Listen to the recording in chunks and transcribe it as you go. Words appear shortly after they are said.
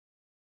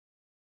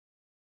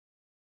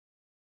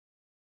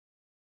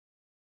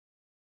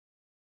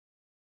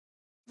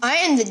I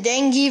am the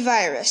dengue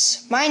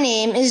virus. My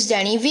name is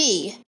Denny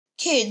V.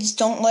 Kids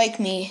don't like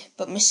me,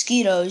 but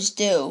mosquitoes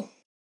do.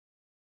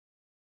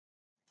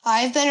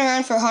 I've been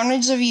around for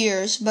hundreds of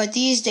years, but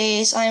these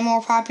days I am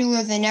more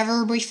popular than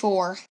ever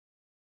before.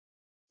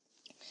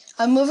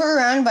 I move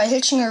around by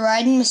hitching a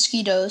ride in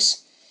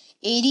mosquitoes.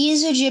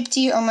 Aedes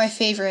aegypti are my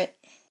favorite.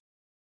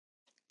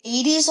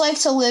 Aedes like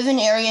to live in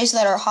areas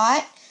that are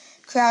hot,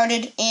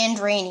 crowded, and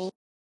rainy.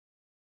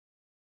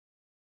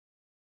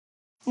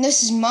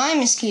 This is my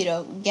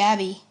mosquito,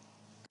 Gabby.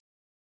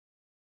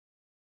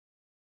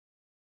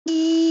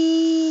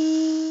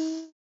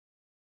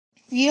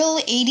 Real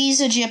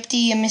Aedes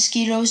aegypti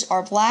mosquitoes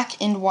are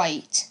black and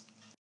white.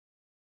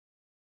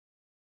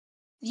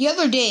 The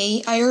other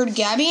day, I heard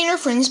Gabby and her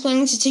friends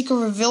planning to take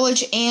over a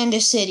village and a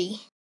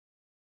city.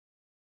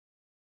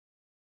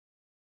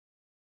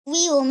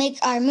 We will make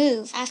our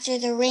move after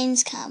the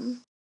rains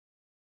come.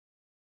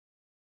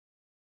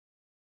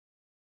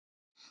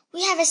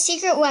 We have a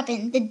secret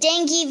weapon, the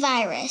dengue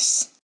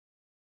virus.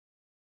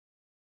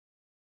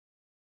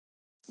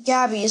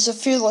 Gabby is a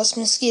fearless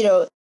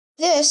mosquito.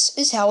 This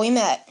is how we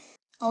met.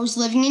 I was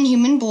living in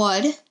human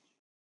blood.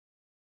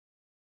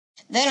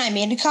 Then I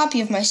made a copy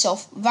of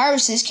myself.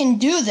 Viruses can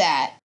do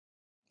that.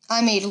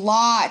 I made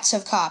lots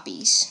of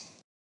copies.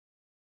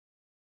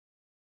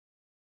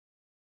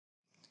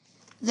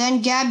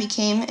 Then Gabby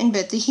came and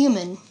bit the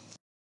human.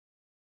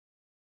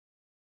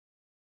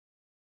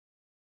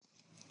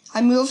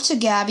 I moved to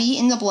Gabby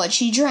in the blood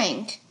she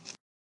drank.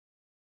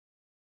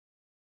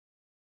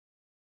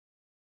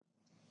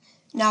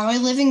 Now I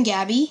live in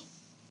Gabby.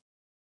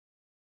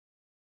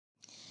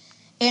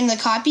 And the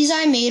copies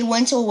I made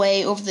went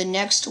away over the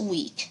next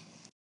week.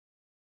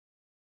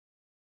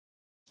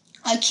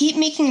 I keep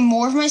making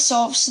more of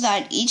myself so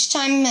that each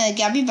time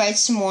Gabby bites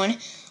someone,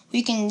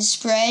 we can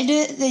spread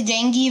the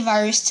dengue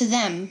virus to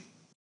them.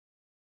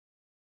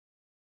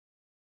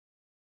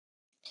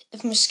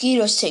 If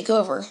mosquitoes take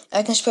over,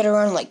 I can spread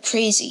around like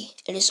crazy.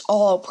 It is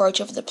all part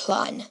of the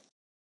plan.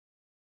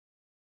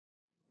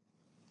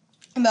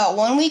 About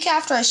 1 week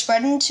after I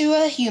spread into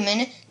a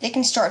human, they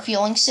can start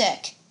feeling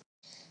sick.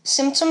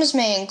 Symptoms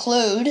may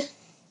include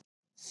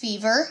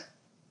fever,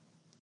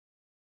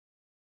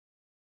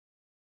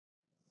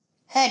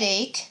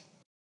 headache,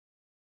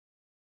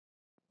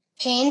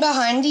 pain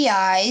behind the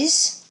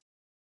eyes,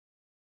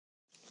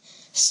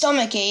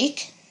 stomach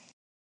ache,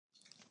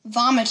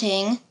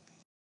 vomiting,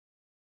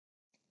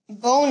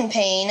 bone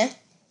pain,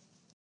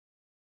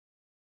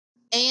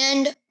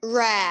 and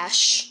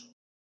rash.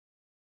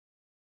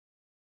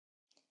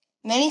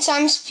 Many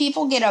times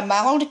people get a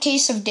mild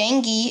case of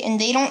dengue and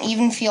they don't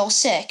even feel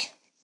sick.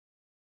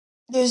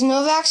 There's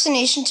no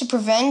vaccination to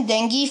prevent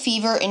dengue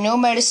fever and no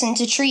medicine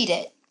to treat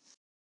it.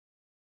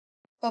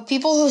 But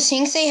people who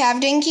think they have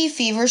dengue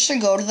fever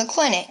should go to the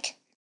clinic.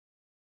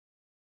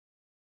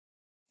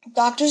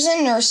 Doctors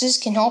and nurses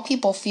can help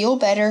people feel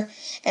better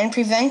and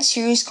prevent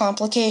serious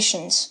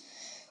complications,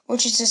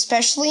 which is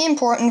especially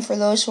important for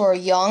those who are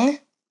young,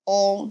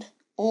 old,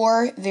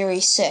 or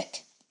very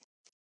sick.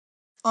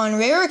 On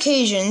rare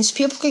occasions,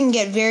 people can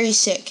get very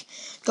sick.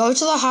 Go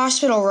to the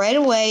hospital right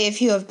away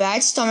if you have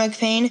bad stomach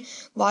pain,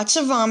 lots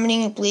of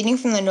vomiting, bleeding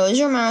from the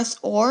nose or mouth,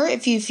 or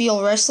if you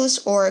feel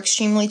restless or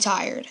extremely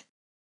tired.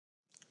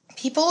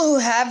 People who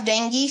have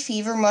dengue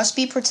fever must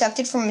be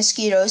protected from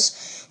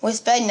mosquitoes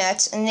with bed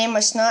nets, and they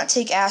must not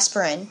take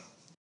aspirin.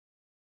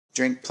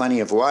 Drink plenty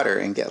of water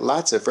and get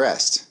lots of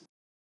rest.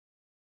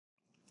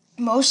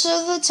 Most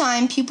of the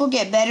time, people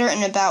get better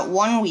in about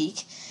 1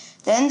 week.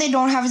 Then they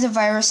don't have the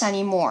virus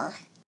anymore.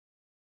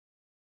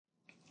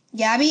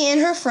 Gabby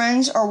and her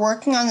friends are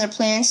working on their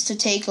plans to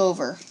take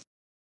over.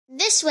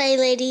 This way,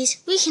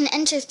 ladies, we can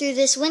enter through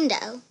this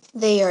window.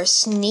 They are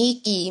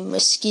sneaky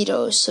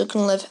mosquitoes who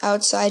can live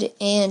outside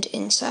and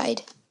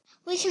inside.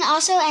 We can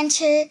also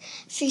enter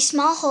through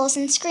small holes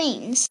and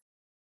screens.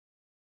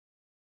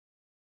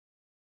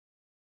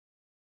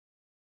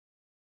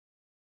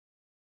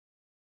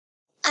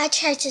 I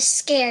try to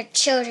scare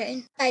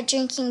children by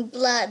drinking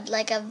blood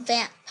like a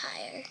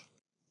vampire.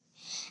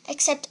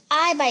 Except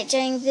I bite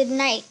during the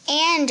night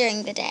and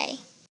during the day.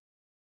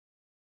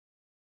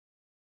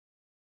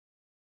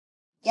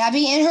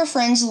 Gabby and her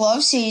friends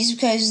love cities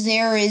because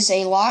there is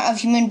a lot of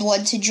human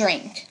blood to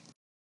drink.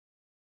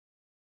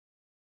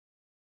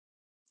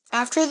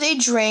 After they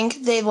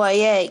drink, they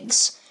lay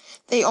eggs.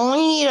 They only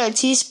need a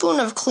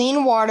teaspoon of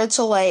clean water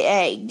to lay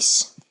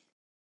eggs.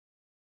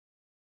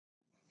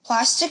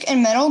 Plastic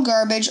and metal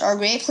garbage are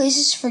great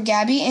places for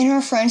Gabby and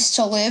her friends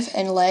to live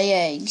and lay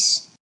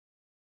eggs.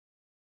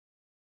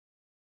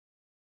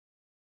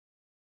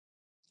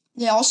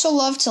 They also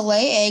love to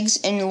lay eggs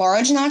in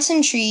large knots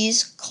in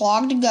trees,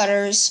 clogged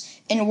gutters,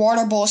 and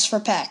water bowls for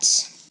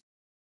pets.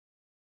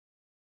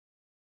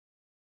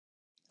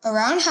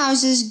 Around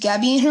houses,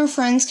 Gabby and her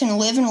friends can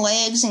live and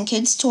lay eggs in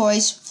kids'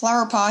 toys,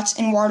 flower pots,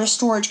 and water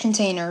storage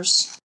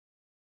containers.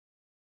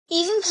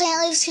 Even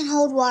plant leaves can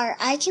hold water.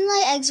 I can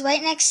lay eggs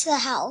right next to the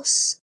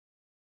house.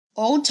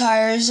 Old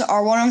tires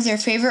are one of their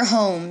favorite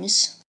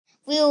homes.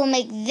 We will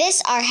make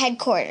this our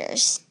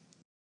headquarters.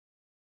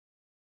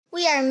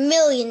 We are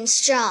millions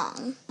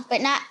strong,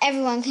 but not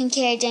everyone can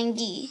carry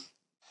dengue.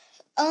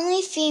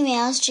 Only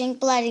females drink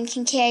blood and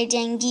can carry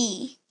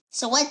dengue.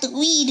 So what do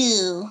we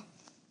do?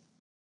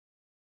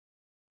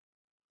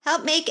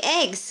 Help make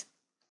eggs.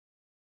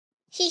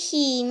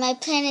 Hee, my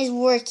plan is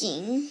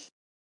working.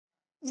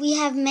 We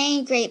have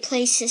many great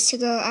places to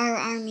grow our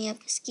army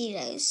of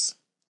mosquitoes.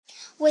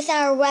 With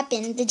our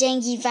weapon, the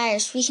dengue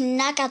virus, we can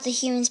knock out the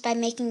humans by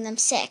making them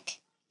sick.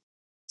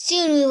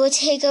 Soon we will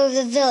take over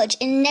the village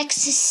and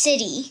next the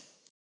city.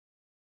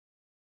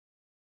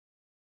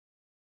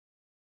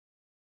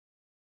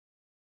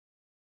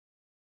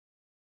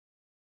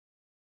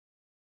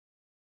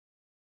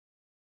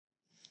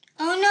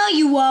 Oh, no,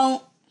 you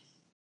won't.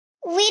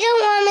 We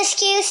don't want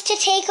mosquitoes to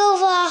take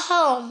over our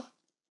home.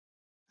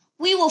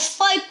 We will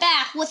fight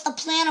back with a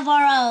plan of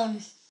our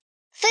own.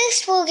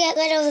 First we'll get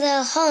rid of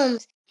their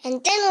homes,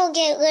 and then we'll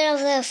get rid of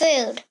their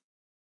food.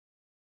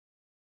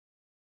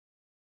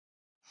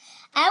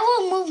 I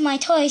will move my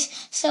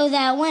toys so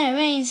that when it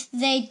rains,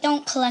 they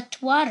don't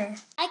collect water.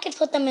 I could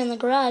put them in the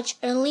garage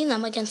or lean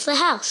them against the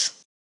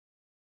house.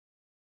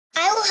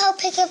 I will help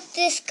pick up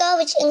this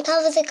garbage and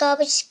cover the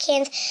garbage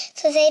cans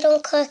so they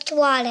don't collect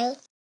water.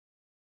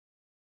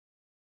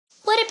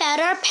 What about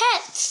our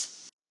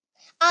pets?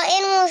 Our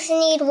animals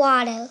need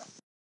water.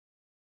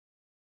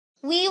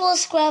 We will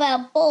scrub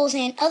out bowls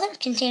and other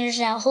containers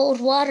that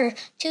hold water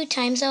 2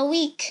 times a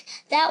week.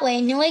 That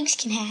way, no eggs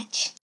can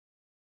hatch.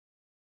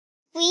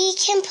 We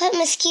can put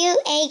mosquito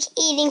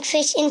egg-eating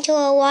fish into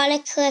our water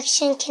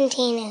collection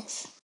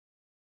containers.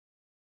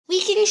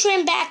 We can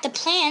trim back the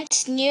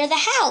plants near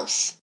the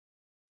house.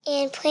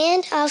 And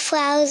plant our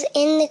flowers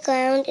in the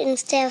ground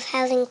instead of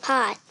having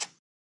pots.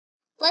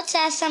 Let's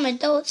ask some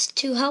adults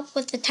to help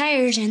with the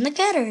tires and the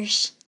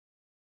gutters.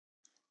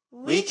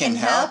 We can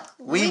help.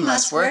 We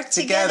must work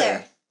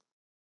together.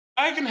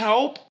 I can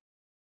help.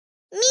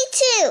 Me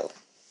too.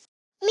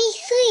 Me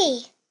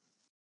 3.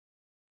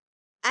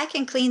 I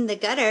can clean the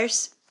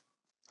gutters.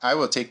 I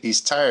will take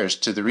these tires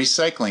to the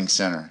recycling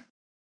center.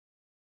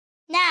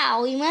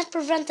 Now, we must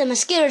prevent the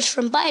mosquitoes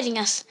from biting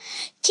us.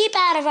 Keep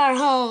out of our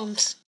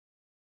homes.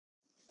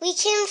 We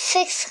can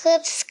fix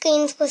slip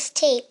screens with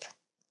tape.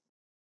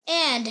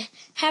 And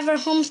have our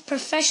homes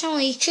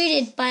professionally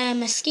treated by a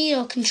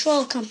mosquito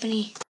control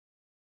company.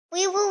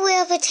 We will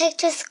wear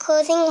protective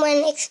clothing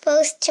when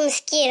exposed to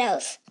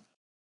mosquitoes.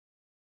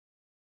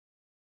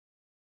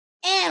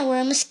 And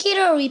we're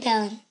mosquito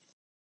repellent.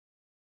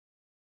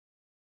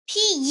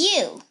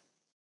 P.U.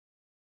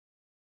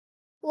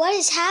 What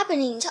is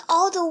happening to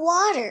all the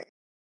water?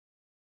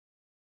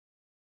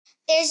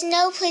 There's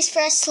no place for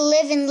us to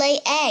live and lay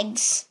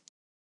eggs.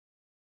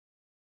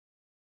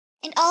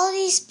 And all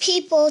these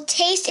people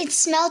taste and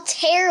smell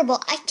terrible.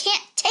 I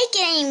can't take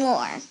it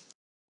anymore.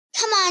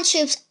 Come on,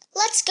 troops.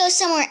 Let's go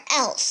somewhere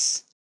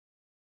else.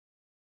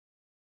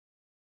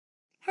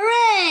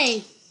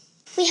 Hooray!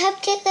 We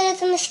helped get rid of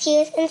the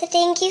mosquitoes and the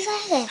dengue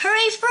virus.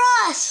 Hooray for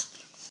us!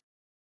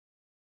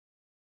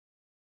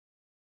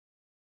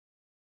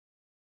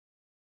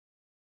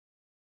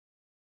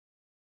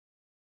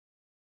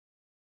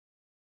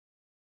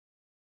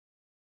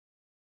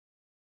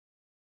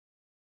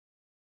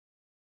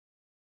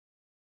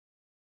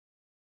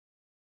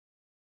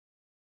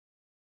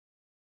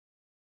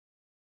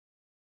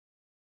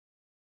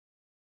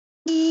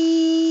 Mm.